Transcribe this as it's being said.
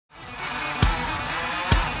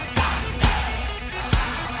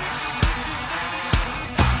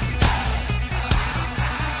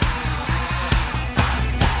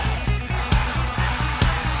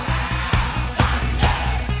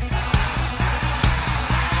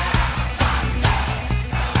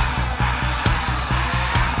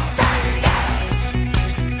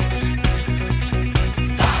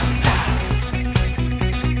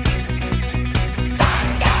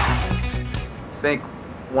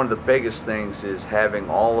one of the biggest things is having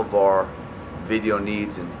all of our video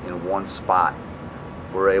needs in one spot.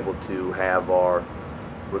 We're able to have our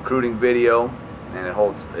recruiting video, and it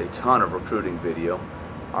holds a ton of recruiting video,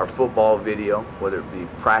 our football video, whether it be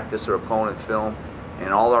practice or opponent film,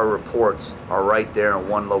 and all our reports are right there in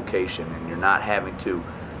one location, and you're not having to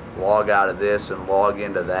log out of this and log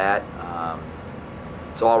into that.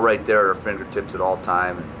 It's all right there at our fingertips at all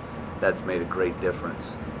time, and that's made a great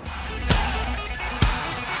difference.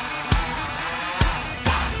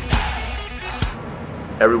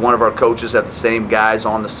 Every one of our coaches have the same guys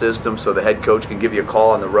on the system, so the head coach can give you a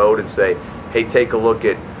call on the road and say, hey, take a look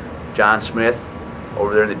at John Smith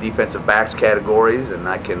over there in the defensive backs categories, and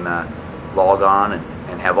I can log on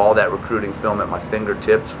and have all that recruiting film at my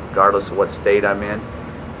fingertips, regardless of what state I'm in.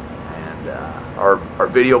 And our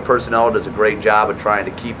video personnel does a great job of trying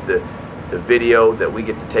to keep the video that we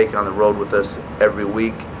get to take on the road with us every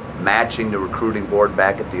week matching the recruiting board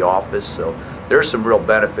back at the office. So there's some real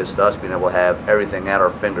benefits to us being able to have everything at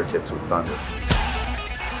our fingertips with Thunder.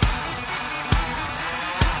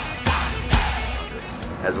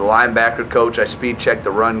 As a linebacker coach, I speed check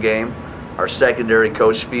the run game. Our secondary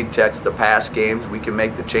coach speed checks the pass games. We can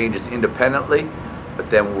make the changes independently,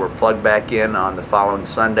 but then when we're plugged back in on the following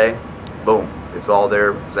Sunday, boom, it's all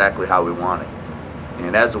there exactly how we want it.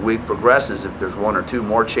 And as the week progresses, if there's one or two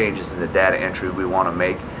more changes in the data entry we want to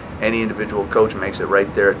make, any individual coach makes it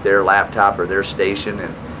right there at their laptop or their station,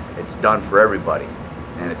 and it's done for everybody.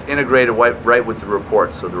 And it's integrated right with the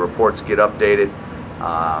reports, so the reports get updated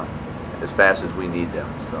as fast as we need them.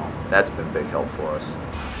 So that's been a big help for us.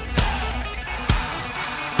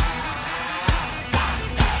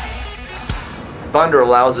 Thunder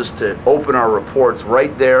allows us to open our reports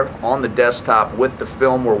right there on the desktop with the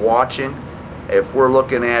film we're watching. If we're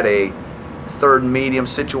looking at a third and medium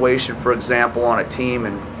situation, for example, on a team,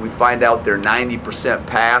 and we find out they're 90%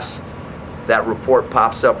 pass, that report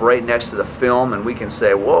pops up right next to the film, and we can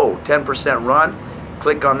say, whoa, 10% run?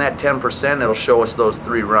 Click on that 10%, it'll show us those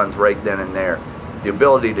 3 runs right then and there. The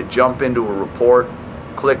ability to jump into a report,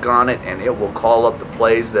 click on it, and it will call up the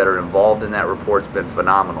plays that are involved in that report's been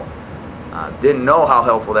phenomenal. Didn't know how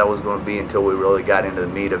helpful that was going to be until we really got into the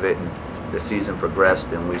meat of it and the season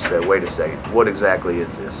progressed, and we said, wait a second, what exactly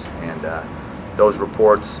is this? And those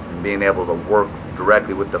reports and being able to work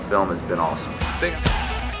directly with the film has been awesome.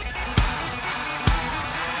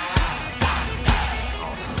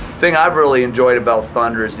 The thing I've really enjoyed about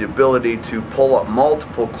Thunder is the ability to pull up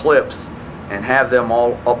multiple clips and have them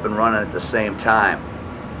all up and running at the same time.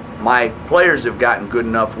 My players have gotten good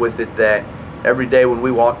enough with it that every day when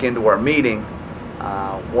we walk into our meeting,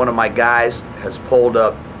 one of my guys has pulled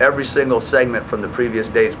up every single segment from the previous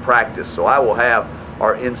day's practice. So I will have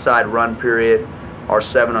our inside run period, our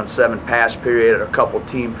 7-on-7 pass period, a couple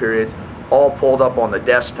team periods, all pulled up on the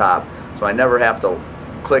desktop. So I never have to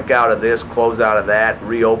click out of this, close out of that,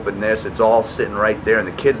 reopen this. It's all sitting right there, and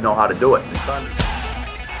the kids know how to do it.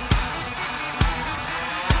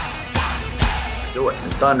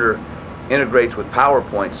 And Thunder integrates with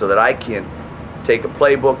PowerPoint so that I can take a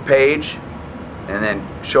playbook page and then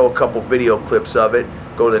show a couple video clips of it,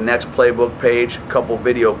 go to the next playbook page, a couple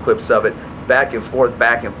video clips of it, back and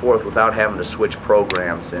forth without having to switch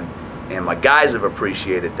programs. And my guys have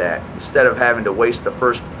appreciated that. Instead of having to waste the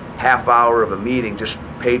first half hour of a meeting just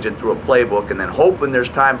paging through a playbook and then hoping there's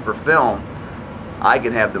time for film, I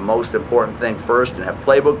can have the most important thing first and have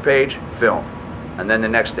playbook page, film. And then the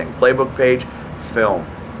next thing, playbook page, film.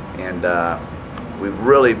 And we've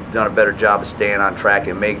really done a better job of staying on track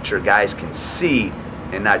and making sure guys can see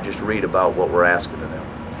and not just read about what we're asking of them.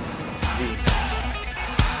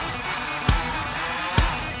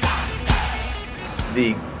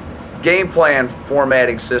 The game plan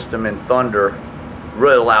formatting system in Thunder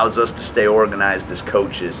really allows us to stay organized as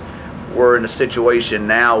coaches. We're in a situation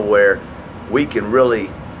now where we can really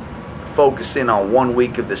focus in on 1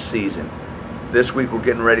 week of the season. This week we're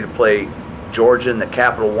getting ready to play Georgia in the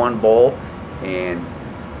Capital One Bowl, and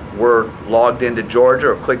we're logged into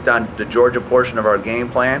Georgia or clicked on the Georgia portion of our game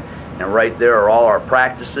plan, and right there are all our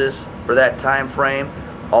practices for that time frame,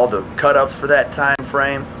 all the cut-ups for that time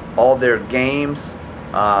frame, all their games,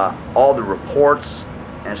 all the reports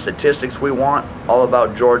and statistics we want, all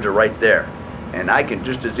about Georgia right there. And I can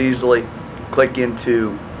just as easily click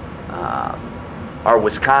into our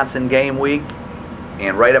Wisconsin game week,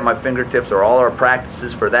 and right at my fingertips are all our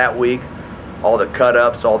practices for that week, all the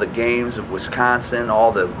cut-ups, all the games of Wisconsin,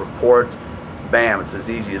 all the reports. Bam, it's as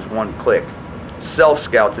easy as one click.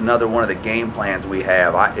 Self-Scout's another one of the game plans we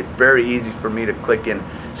have. It's very easy for me to click in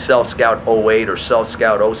Self-Scout 08 or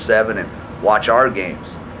Self-Scout 07 and watch our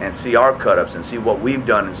games and see our cut-ups and see what we've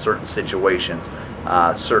done in certain situations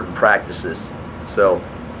certain practices. So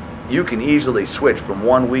you can easily switch from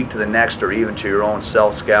one week to the next, or even to your own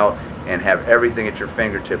Self Scout, and have everything at your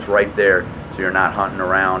fingertips right there, so you're not hunting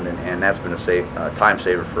around, and that's been a time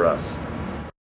saver for us.